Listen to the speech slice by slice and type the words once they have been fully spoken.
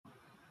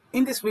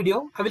In this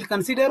video, I will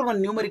consider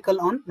one numerical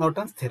on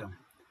Norton's theorem.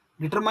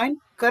 Determine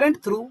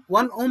current through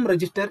 1 ohm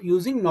resistor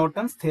using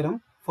Norton's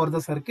theorem for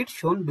the circuit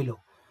shown below.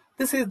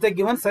 This is the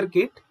given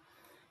circuit.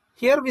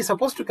 Here we are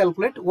supposed to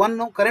calculate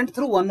current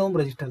through 1 ohm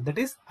resistor, that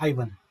is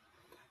I1.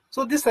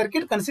 So this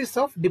circuit consists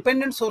of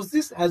dependent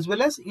sources as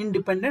well as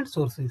independent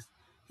sources.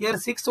 Here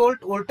 6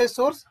 volt voltage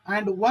source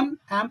and 1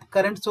 amp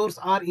current source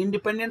are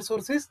independent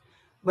sources,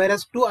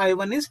 whereas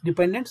 2I1 is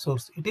dependent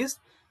source. It is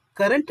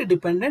current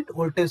dependent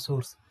voltage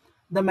source.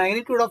 The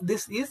magnitude of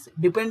this is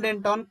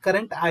dependent on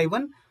current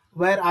I1,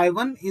 where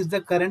I1 is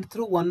the current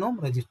through 1 ohm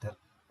resistor.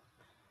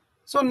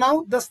 So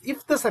now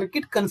if the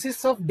circuit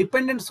consists of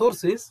dependent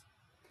sources,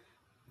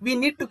 we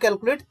need to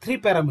calculate 3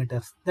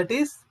 parameters. That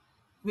is,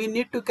 we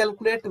need to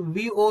calculate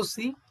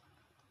VOC,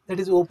 that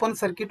is open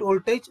circuit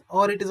voltage,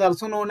 or it is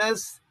also known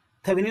as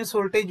Thevenin's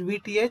voltage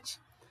VTH.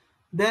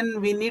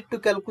 Then we need to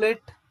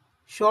calculate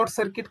short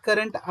circuit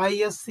current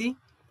ISC.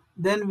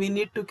 Then we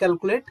need to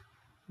calculate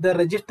the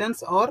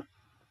resistance or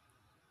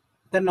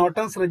the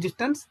Norton's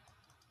resistance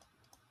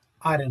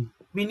Rn.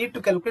 We need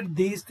to calculate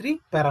these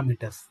 3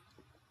 parameters.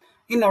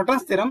 In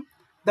Norton's theorem,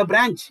 the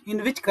branch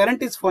in which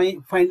current is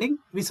finding,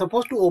 we are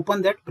supposed to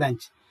open that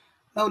branch.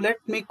 Now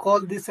let me call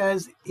this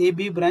as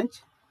AB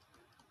branch.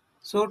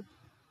 So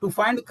to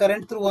find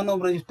current through 1 ohm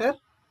resistor,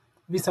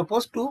 we are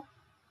supposed to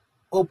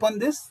open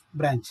this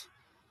branch.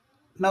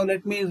 Now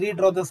let me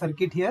redraw the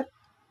circuit here.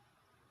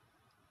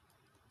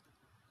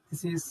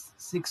 This is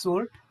 6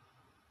 volt.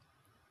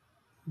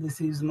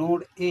 This is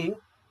node A,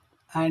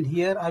 and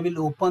here I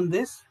will open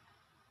this.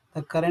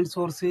 The current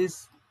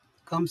source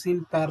comes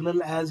in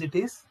parallel as it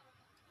is,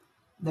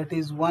 that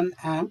is 1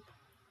 amp,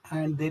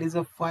 and there is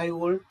a 5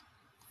 volt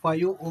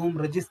 5 ohm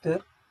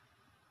resistor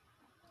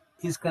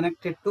is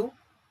connected to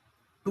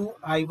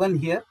 2I1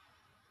 here.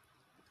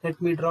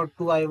 Let me draw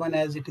 2I1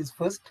 as it is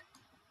first.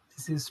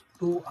 This is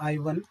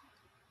 2I1.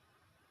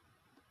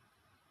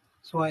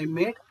 So I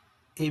made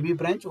AB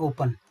branch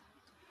open.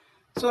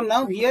 So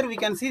now here we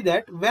can see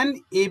that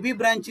when AB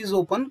branch is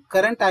open,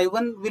 current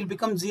I1 will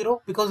become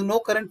 0 because no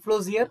current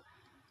flows here.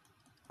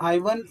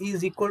 I1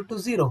 is equal to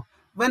 0.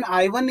 When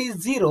I1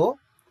 is 0,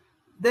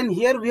 then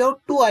here we have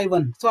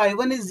 2I1. So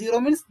I1 is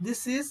 0 means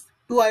this is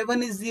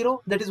 2I1 is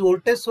 0, that is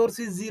voltage source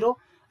is 0.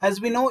 As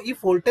we know, if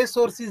voltage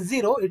source is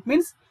 0, it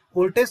means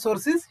voltage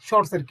source is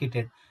short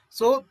circuited.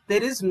 So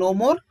there is no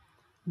more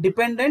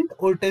dependent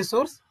voltage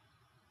source.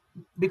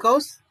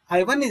 Because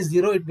I1 is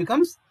 0, it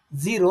becomes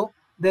 0.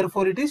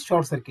 Therefore, it is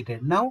short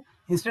circuited. Now,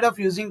 instead of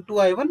using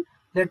 2I1,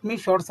 let me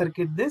short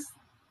circuit this.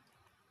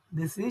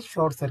 This is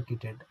short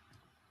circuited.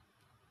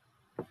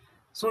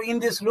 So in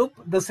this loop,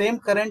 the same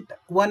current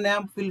 1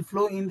 amp will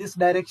flow in this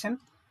direction.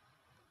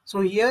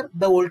 So here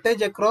the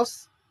voltage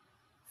across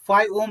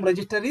 5 ohm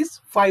resistor is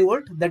 5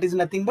 volt. That is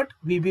nothing but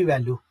VB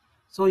value.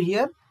 So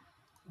here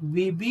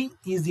VB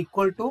is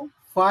equal to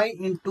 5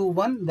 into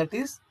 1, that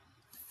is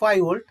 5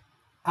 volt.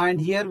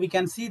 And here we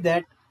can see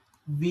that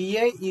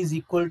VA is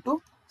equal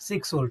to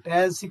 6 volt,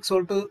 as 6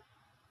 volt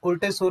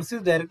voltage source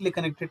is directly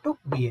connected to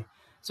VA.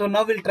 So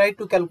now we'll try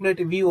to calculate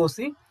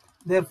VOC.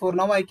 Therefore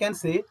now I can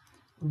say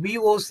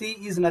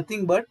VOC is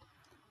nothing but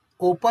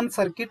open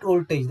circuit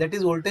voltage, that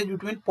is voltage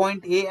between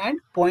point A and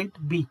point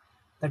B,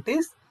 that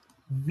is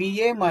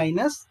VA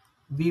minus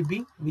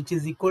VB, which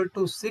is equal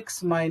to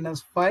 6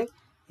 minus 5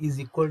 is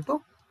equal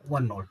to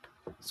 1 volt.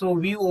 So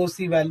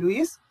VOC value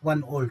is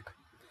 1 volt.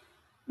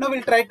 Now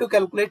we'll try to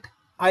calculate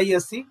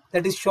ISC,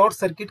 that is short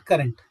circuit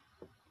current.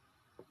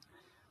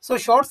 So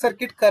short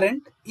circuit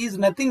current is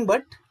nothing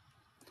but,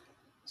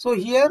 so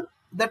here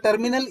the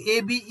terminal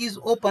AB is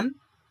open.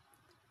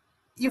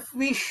 If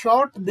we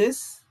short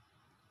this,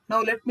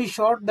 now let me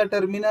short the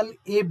terminal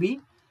AB.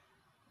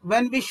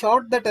 When we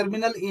short the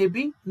terminal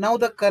AB, now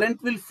the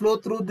current will flow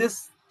through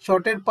this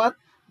shorted path.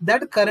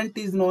 That current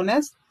is known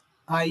as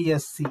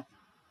ISC.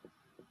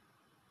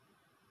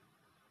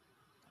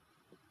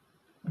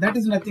 That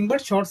is nothing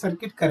but short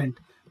circuit current.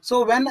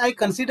 So when I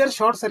consider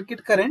short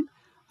circuit current,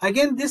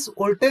 again this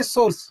voltage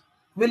source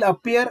will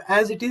appear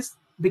as it is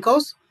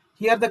because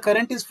here the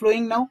current is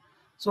flowing now.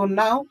 So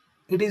now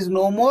it is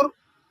no more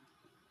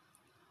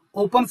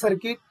open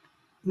circuit,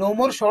 no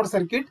more short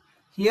circuit.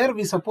 Here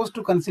we are supposed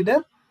to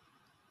consider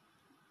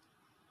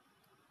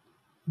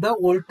the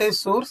voltage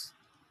source,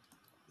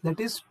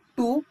 that is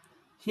 2.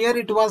 Here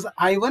it was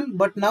I1,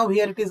 but now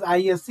here it is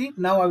ISC.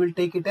 Now I will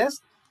take it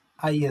as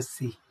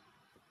ISC.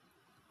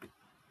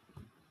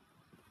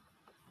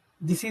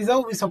 This is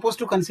how we are supposed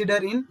to consider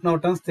in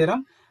Norton's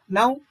theorem.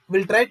 Now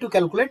we'll try to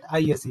calculate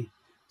ISC.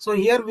 So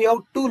here we have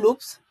 2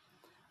 loops.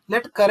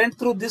 Let current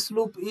through this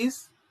loop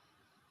is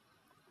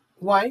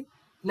Y.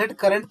 Let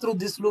current through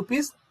this loop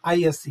is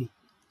ISC.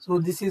 So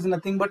this is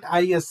nothing but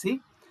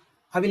ISC.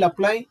 I will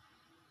apply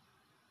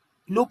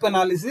loop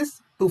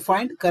analysis to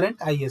find current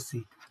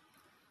ISC.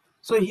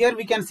 So here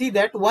we can see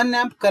that 1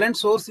 amp current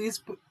source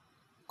is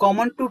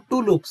common to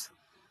 2 loops.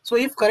 So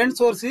if current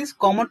source is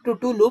common to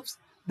 2 loops,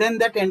 then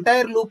that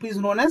entire loop is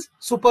known as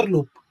super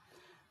loop.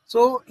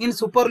 So in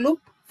super loop,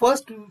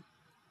 first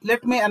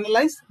let me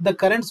analyze the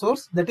current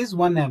source, that is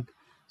 1 amp.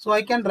 So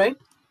I can write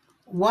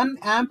 1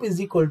 amp is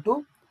equal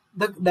to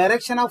the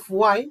direction of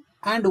Y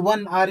and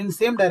 1 are in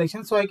same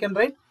direction. So I can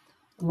write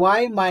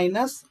Y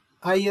minus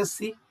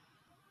ISC,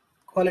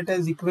 call it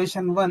as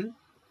equation 1.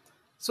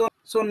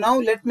 So now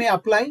let me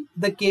apply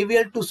the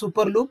KVL to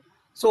super loop.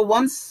 So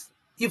once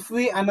if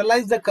we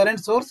analyze the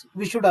current source,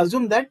 we should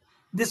assume that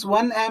this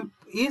 1 amp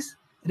is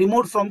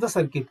removed from the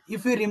circuit.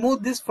 If we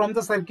remove this from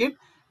the circuit,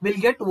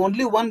 we'll get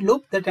only one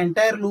loop. That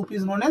entire loop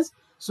is known as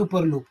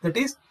super loop. That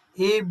is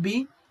A,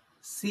 B,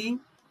 C,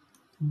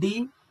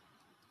 D,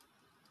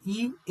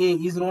 E, A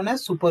is known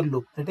as super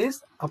loop. That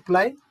is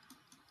apply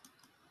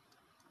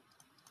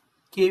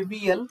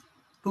KVL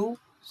to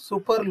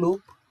super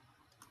loop,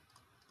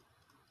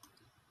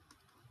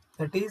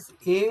 that is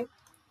A,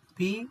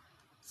 B,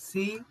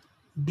 C,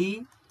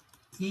 D,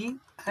 E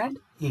and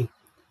A.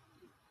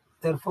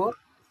 Therefore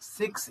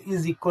 6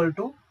 is equal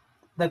to,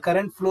 the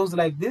current flows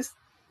like this.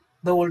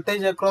 The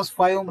voltage across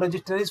 5 ohm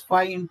resistor is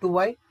 5 into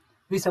Y.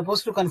 We are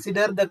supposed to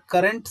consider the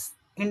currents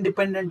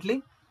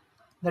independently,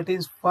 that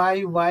is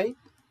 5Y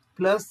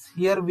plus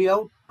here we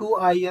have 2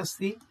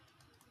 ISC.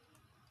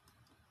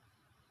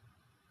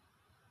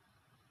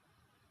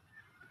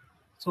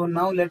 So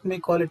now let me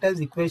call it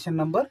as equation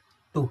number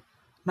 2.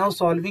 Now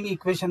solving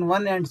equation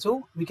 1 and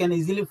 2, we can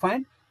easily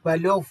find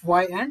value of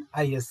Y and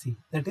ISC.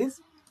 That is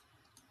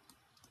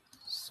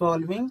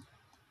solving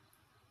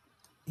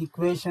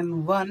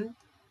equation 1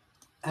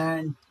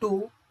 and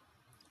 2,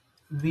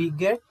 we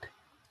get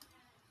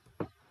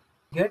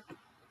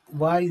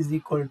Y is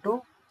equal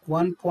to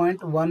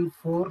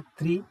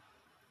 1.143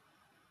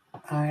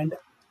 and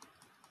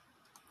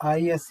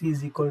ISC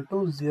is equal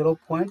to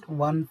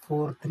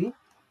 0.143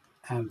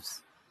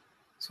 amps.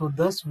 So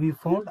thus we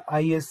found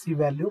ISC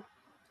value,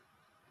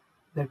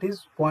 that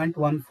is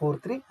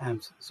 0.143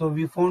 amps. So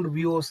we found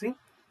VOC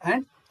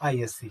and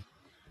ISC.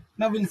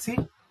 Now we'll see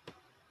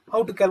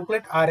how to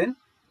calculate Rn.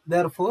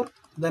 Therefore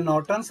the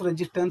Norton's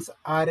resistance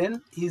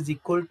Rn is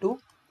equal to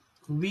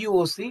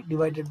VOC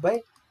divided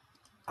by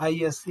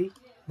ISC.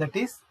 That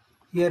is,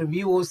 here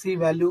VOC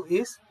value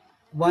is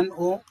 1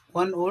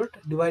 volt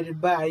divided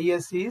by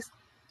ISC is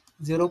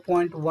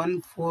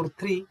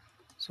 0.143.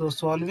 So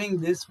solving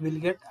this, will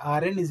get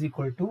Rn is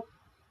equal to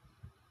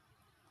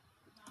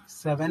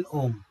 7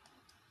 ohm.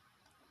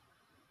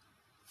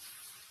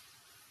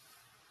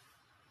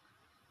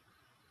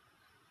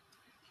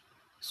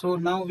 So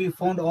now we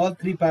found all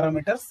three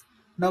parameters.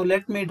 Now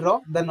let me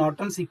draw the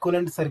Norton's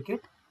equivalent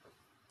circuit.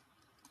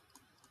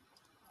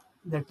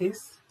 That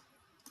is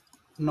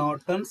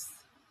Norton's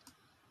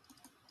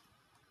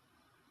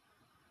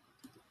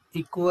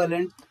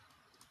equivalent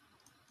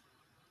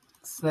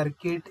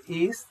circuit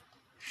is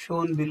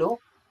shown below.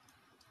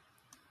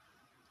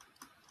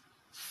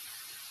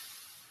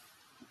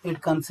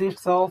 It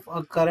consists of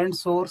a current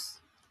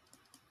source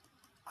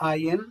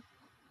IN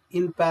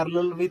in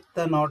parallel with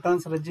the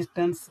Norton's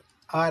resistance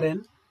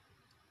Rn,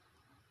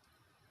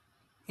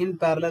 in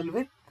parallel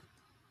with,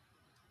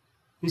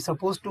 we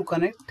supposed to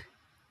connect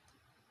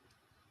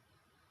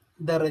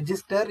the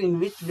resistor in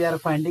which we are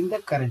finding the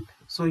current.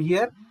 So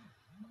here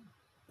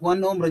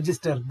 1 ohm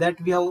resistor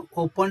that we have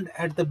opened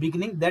at the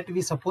beginning, that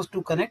we supposed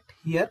to connect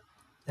here,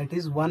 that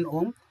is 1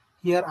 ohm.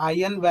 Here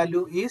IN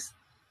value is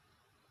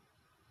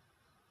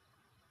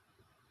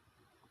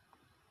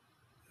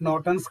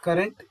Norton's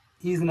current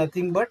is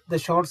nothing but the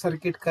short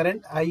circuit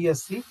current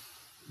ISC,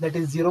 that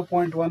is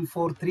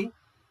 0.143.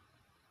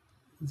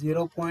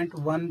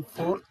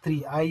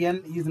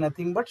 IN is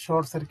nothing but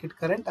short circuit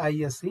current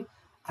ISC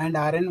and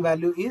Rn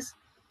value is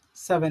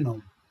 7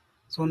 ohm.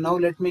 So now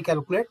let me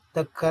calculate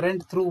the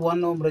current through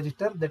 1 ohm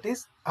resistor, that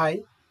is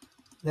I.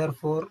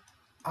 Therefore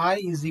I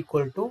is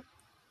equal to,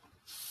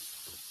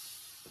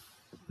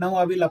 now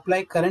I will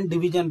apply current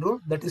division rule,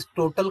 that is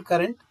total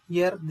current.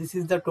 Here this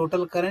is the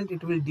total current,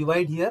 it will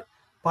divide here.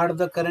 Part of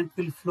the current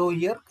will flow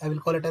here, I will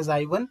call it as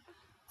I1,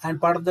 and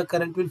part of the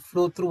current will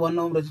flow through 1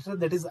 ohm resistor,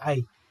 that is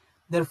I.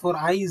 Therefore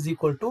I is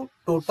equal to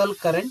total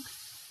current,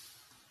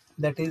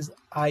 that is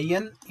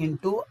IN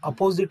into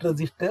opposite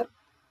resistor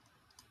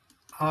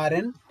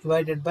Rn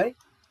divided by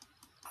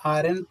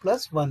Rn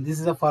plus 1. This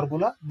is a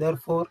formula.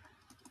 Therefore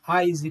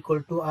I is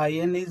equal to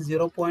IN is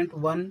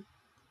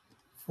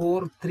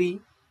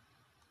 0.143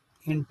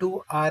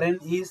 into Rn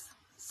is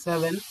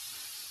 7.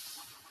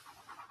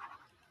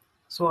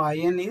 So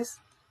IN is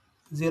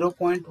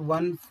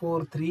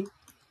 0.143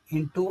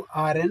 into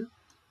Rn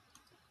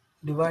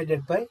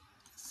divided by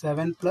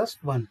 7 plus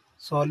 1.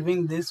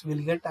 Solving this, will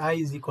get I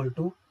is equal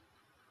to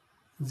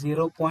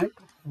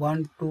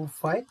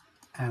 0.125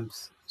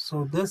 amps.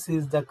 So this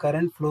is the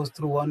current flows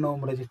through 1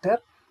 ohm resistor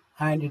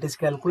and it is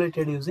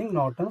calculated using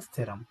Norton's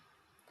theorem.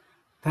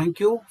 Thank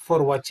you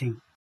for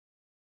watching.